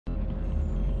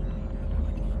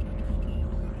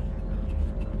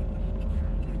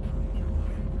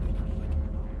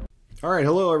All right,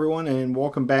 hello everyone, and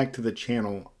welcome back to the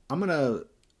channel. I'm gonna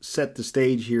set the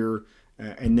stage here,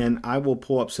 and then I will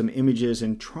pull up some images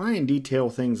and try and detail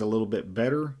things a little bit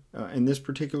better in this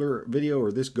particular video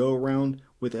or this go around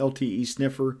with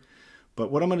LTESniffer.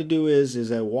 But what I'm gonna do is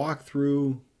a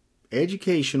walkthrough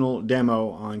educational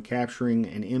demo on capturing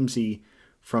an IMSI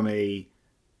from a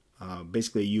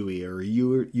basically a UE or a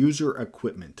user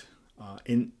equipment.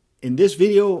 In this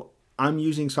video, I'm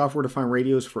using software-defined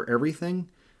radios for everything.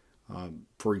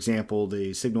 For example,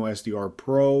 the SignalSDR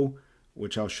Pro,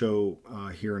 which I'll show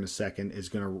here in a second, is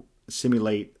going to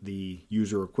simulate the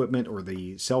user equipment or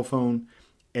the cell phone.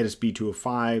 Ettus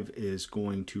B205 is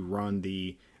going to run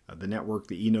the network,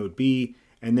 the eNodeB,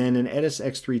 and then an Ettus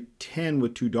X310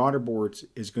 with two daughterboards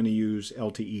is going to use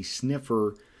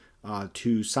LTESniffer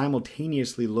to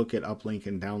simultaneously look at uplink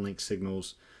and downlink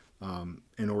signals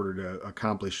in order to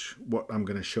accomplish what I'm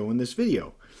going to show in this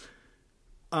video.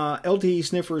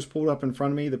 LTESniffer is pulled up in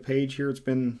front of me, the page here. It's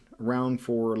been around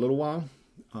for a little while.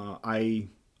 I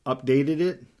updated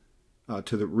it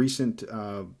to the recent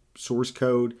source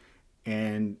code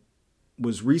and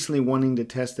was recently wanting to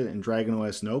test it in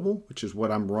DragonOS Noble, which is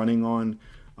what I'm running on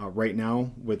right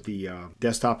now with the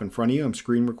desktop in front of you. I'm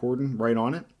screen recording right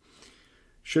on it.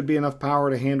 Should be enough power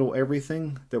to handle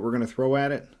everything that we're going to throw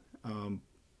at it.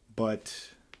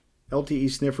 But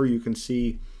LTESniffer, you can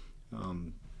see,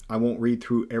 I won't read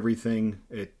through everything.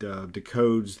 It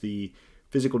decodes the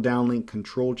physical downlink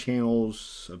control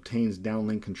channels, obtains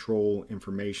downlink control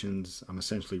informations. I'm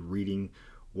essentially reading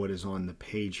what is on the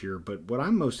page here. But what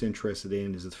I'm most interested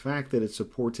in is the fact that it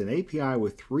supports an API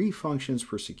with 3 functions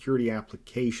for security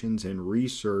applications and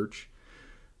research.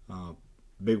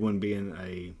 Big one being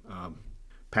a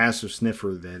passive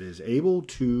sniffer that is able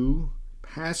to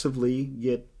passively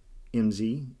get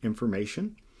IMSI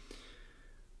information.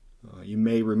 You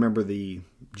may remember the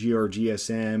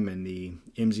GRGSM and the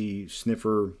IMSI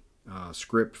sniffer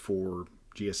script for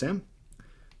GSM.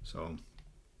 So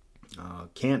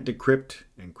can't decrypt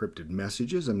encrypted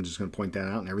messages. I'm just going to point that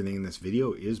out, and everything in this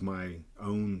video is my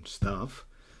own stuff.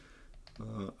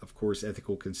 Of course,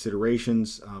 ethical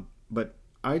considerations, but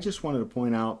I just wanted to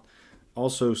point out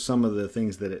also some of the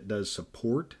things that it does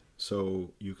support.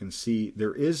 So you can see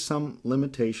there is some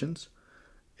limitations,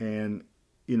 and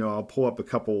you know, I'll pull up a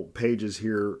couple pages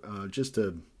here just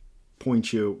to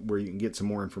point you where you can get some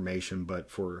more information. But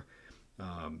for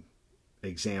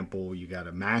example, you got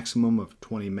a maximum of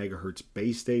 20 megahertz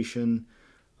base station.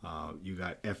 You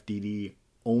got FDD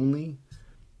only.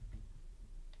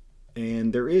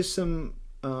 And there is some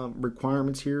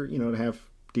requirements here, you know, to have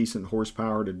decent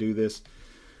horsepower to do this.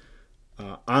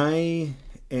 I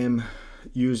am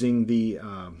using the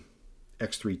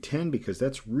X310 because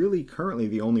that's really currently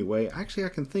the only way. Actually, I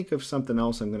can think of something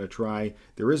else I'm going to try.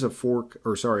 There is a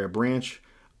a branch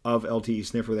of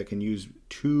LTESniffer that can use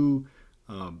 2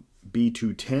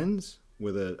 B210s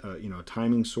with a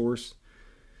timing source.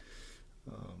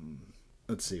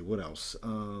 Let's see what else.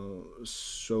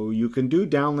 So you can do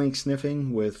downlink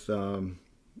sniffing with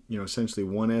essentially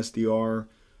 1 SDR,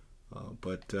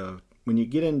 but when you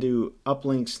get into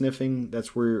uplink sniffing,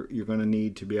 that's where you're going to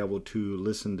need to be able to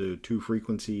listen to 2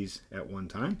 frequencies at one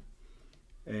time.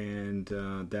 And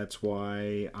that's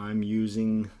why I'm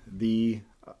using the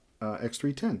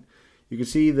X310. You can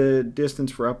see the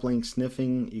distance for uplink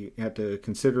sniffing. You have to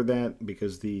consider that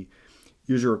because the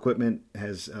user equipment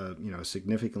has a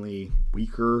significantly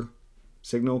weaker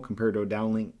signal compared to a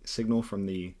downlink signal from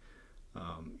the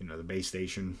the base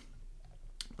station.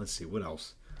 Let's see what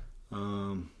else.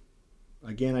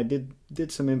 Again, I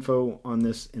did some info on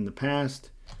this in the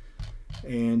past,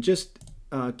 and just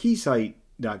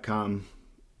Keysight.com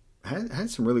had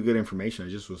some really good information.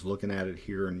 I just was looking at it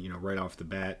here, and right off the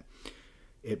bat,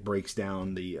 it breaks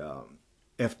down the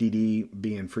FDD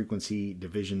being frequency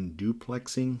division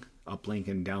duplexing, uplink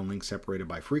and downlink separated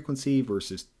by frequency,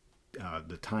 versus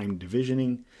the time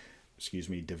division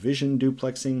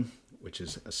duplexing, which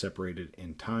is separated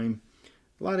in time.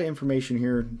 A lot of information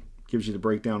here. Gives you the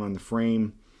breakdown on the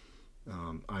frame.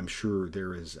 I'm sure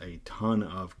there is a ton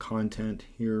of content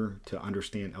here to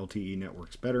understand LTE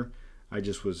networks better. I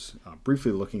just was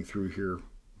briefly looking through here.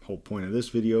 Whole point of this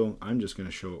video, I'm just going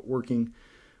to show it working,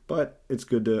 but it's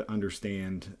good to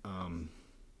understand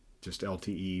just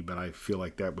LTE. But I feel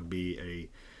like that would be a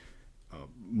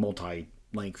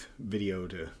multi-length video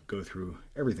to go through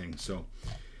everything. So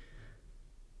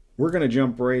we're going to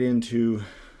jump right into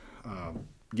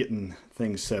getting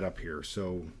things set up here.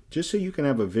 So just so you can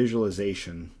have a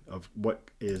visualization of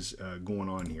what is going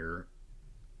on here,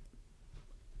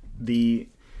 the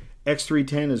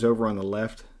X310 is over on the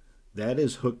left. That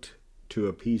is hooked to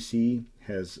a PC,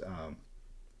 has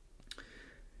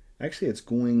Actually, it's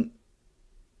going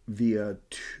via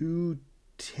two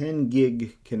 10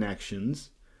 gig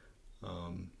connections.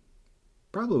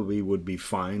 Probably would be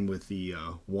fine with the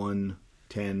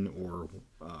 110 or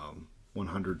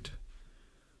 100,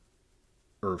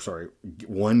 or sorry,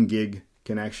 1 gig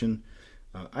connection.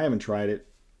 I haven't tried it.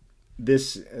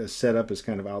 This setup is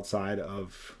kind of outside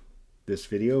of this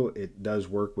video. It does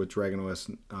work with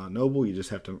DragonOS Noble. You just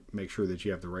have to make sure that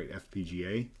you have the right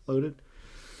FPGA loaded.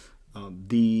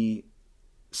 The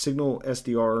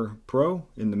SignalSDR Pro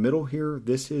in the middle here,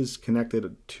 this is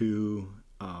connected to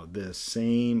the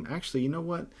same, actually, you know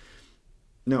what?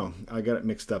 No, I got it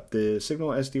mixed up. The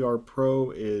SignalSDR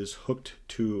Pro is hooked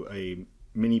to a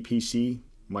mini PC,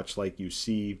 much like you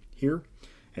see here,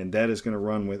 and that is going to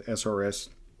run with srsRAN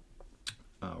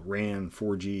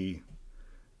 4G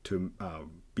to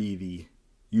be the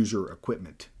user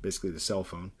equipment, basically the cell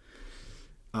phone.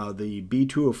 The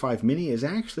B205 mini is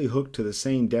actually hooked to the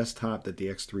same desktop that the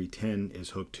X310 is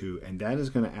hooked to, and that is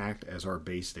going to act as our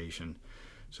base station.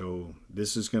 So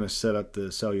this is going to set up the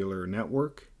cellular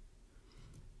network.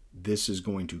 This is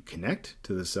going to connect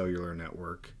to the cellular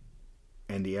network,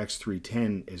 and the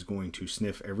X310 is going to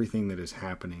sniff everything that is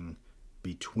happening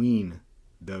between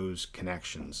those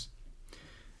connections.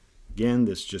 Again,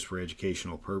 this is just for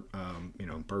educational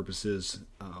purposes,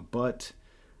 but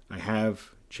I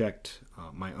have checked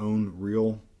my own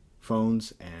real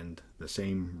phones, and the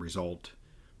same result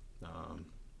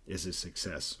is a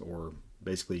success, or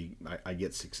basically I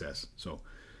get success. So,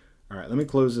 all right, let me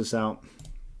close this out.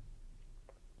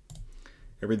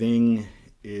 Everything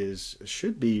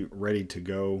should be ready to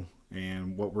go,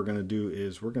 and what we're going to do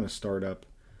is we're going to start up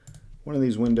one of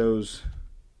these windows.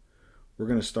 We're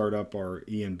going to start up our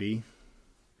eNodeB.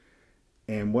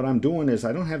 And what I'm doing is,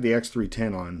 I don't have the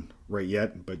X310 on right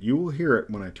yet, but you will hear it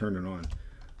when I turn it on.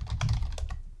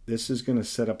 This is going to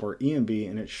set up our eNodeB,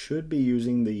 and it should be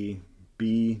using the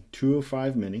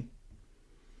B205 mini.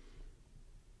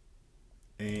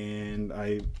 And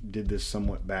I did this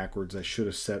somewhat backwards. I should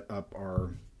have set up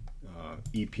our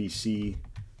EPC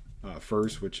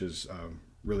first, which is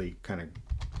really kind of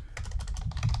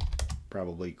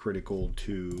probably critical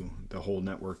to the whole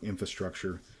network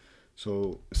infrastructure.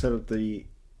 So set up the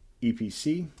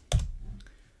EPC.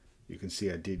 You can see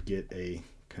I did get a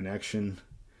connection.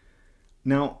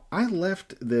 Now I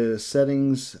left the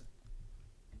settings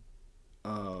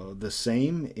the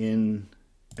same in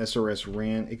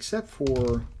srsRAN, except for,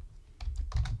 let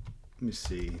me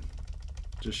see,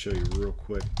 just show you real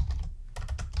quick.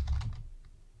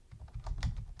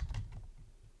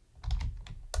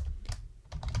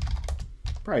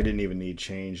 Probably didn't even need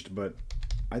changed, but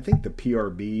I think the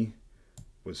PRB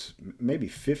was maybe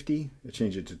 50. I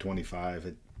changed it to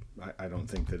 25. I don't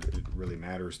think that it really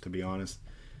matters, to be honest.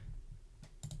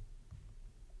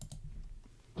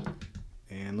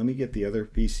 And let me get the other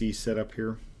PC set up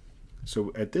here.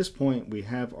 So at this point, we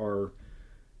have our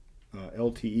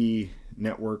LTE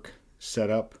network set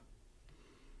up.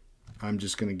 I'm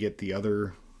just going to get the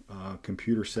other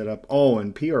computer set up. Oh,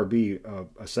 and PRB,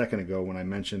 a second ago when I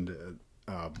mentioned,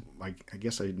 I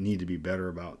guess I need to be better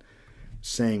about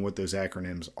saying what those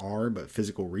acronyms are, but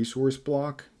physical resource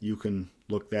block, you can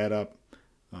look that up.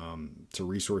 It's a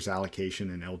resource allocation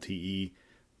in LTE.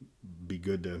 Be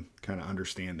good to kind of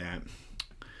understand that.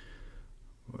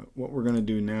 What we're going to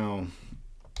do now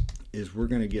is we're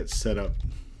going to get set up.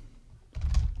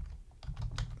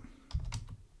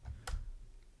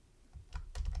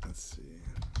 Let's see.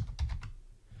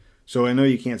 So I know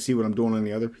you can't see what I'm doing on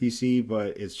the other PC,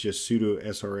 but it's just sudo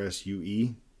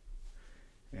srsRAN.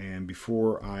 And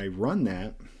before I run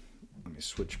that, let me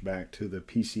switch back to the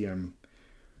PC I'm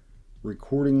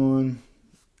recording on.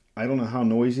 I don't know how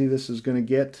noisy this is going to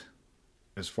get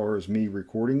as far as me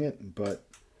recording it, but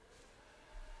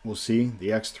we'll see. The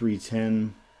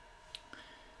X310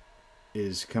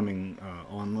 is coming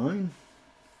online.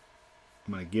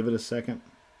 I'm going to give it a second.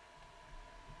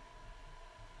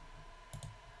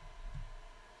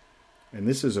 And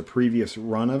this is a previous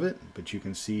run of it, but you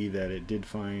can see that it did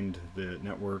find the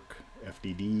network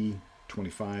FDD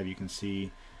 25, you can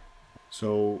see.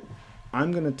 So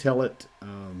I'm going to tell it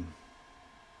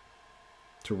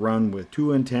to run with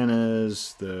 2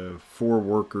 antennas, the 4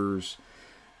 workers,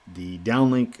 the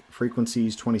downlink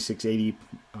frequencies 2680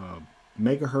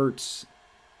 megahertz,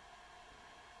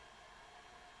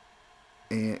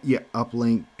 and yeah,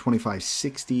 uplink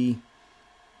 2560.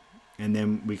 And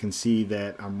then we can see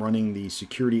that I'm running the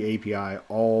security API,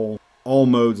 all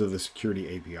modes of the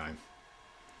security API.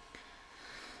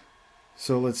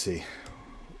 So let's see.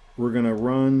 We're going to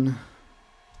run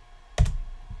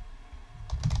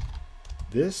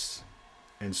this.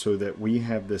 and so that we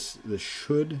have this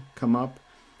should come up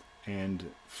and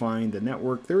find the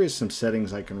network. There is some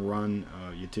settings I can run.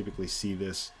 You typically see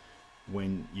this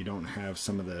when you don't have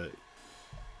some of the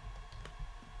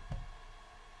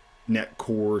net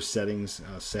core settings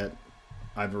set.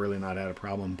 I've really not had a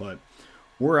problem, but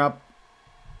we're up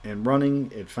and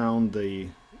running. It found the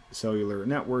cellular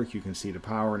network. You can see the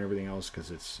power and everything else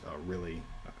because it's really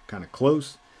kind of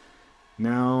close.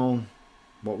 Now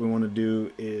what we want to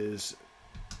do is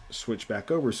switch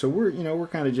back over. So we're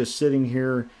kind of just sitting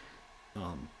here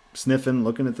sniffing,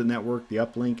 looking at the network, the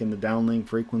uplink and the downlink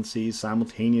frequencies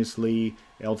simultaneously,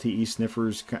 LTE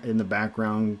sniffers in the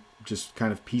background, just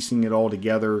kind of piecing it all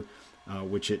together,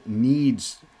 which it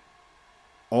needs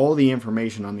all the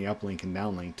information on the uplink and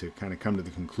downlink to kind of come to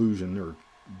the conclusion or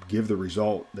give the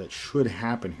result that should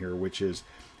happen here, which is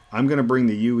I'm going to bring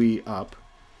the UE up,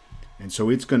 and so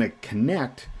it's going to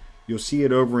connect. You'll see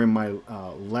it over in my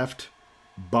left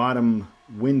bottom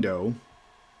window.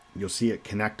 You'll see it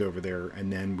connect over there,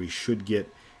 and then we should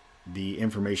get the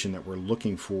information that we're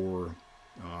looking for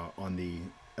on the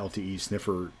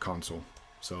LTESniffer console.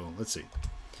 So let's see.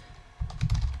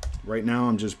 Right now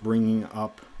I'm just bringing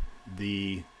up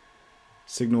the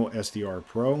SignalSDR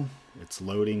Pro. It's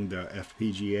loading the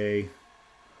FPGA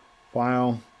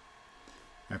file.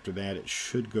 After that, it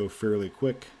should go fairly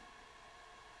quick.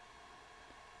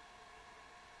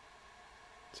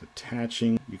 It's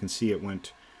attaching. You can see it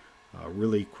went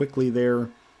really quickly there.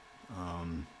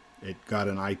 It got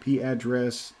an IP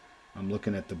address. I'm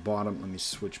looking at the bottom. Let me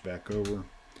switch back over.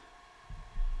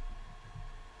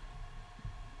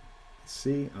 Let's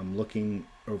see, I'm looking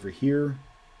over here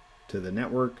to the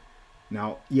network.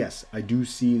 Now, yes, I do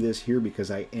see this here because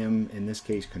I am, in this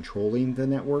case, controlling the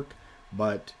network,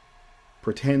 but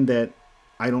pretend that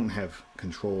I don't have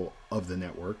control of the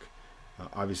network.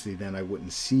 Obviously, then I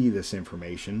wouldn't see this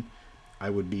information. I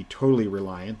would be totally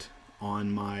reliant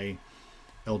on my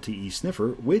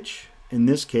LTESniffer, which in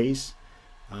this case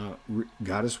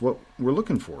got us what we're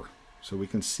looking for. So we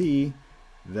can see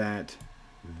that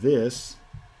this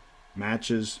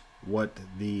matches what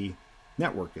the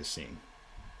network is seeing.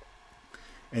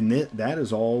 And that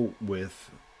is all with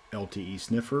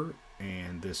LTESniffer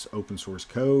and this open source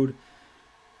code.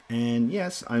 And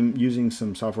yes, I'm using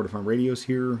some software-defined radios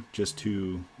here just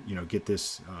to get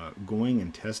this going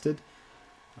and tested.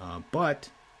 But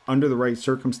under the right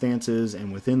circumstances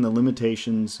and within the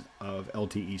limitations of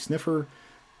LTESniffer,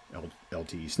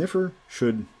 LTESniffer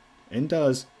should and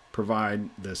does provide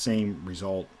the same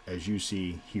result as you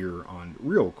see here on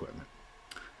real equipment.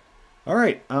 All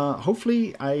right,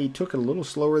 hopefully I took it a little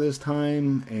slower this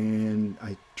time and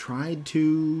I tried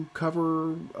to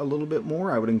cover a little bit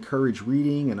more. I would encourage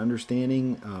reading and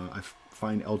understanding. I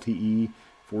find LTE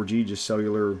 4G, just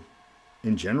cellular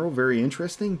in general, very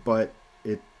interesting, but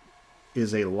it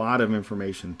is a lot of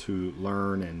information to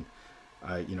learn, and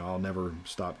I'll never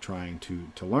stop trying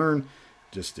to learn.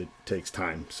 Just it takes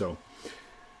time. So,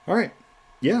 all right,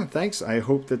 yeah, thanks. I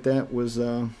hope that was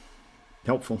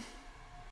helpful.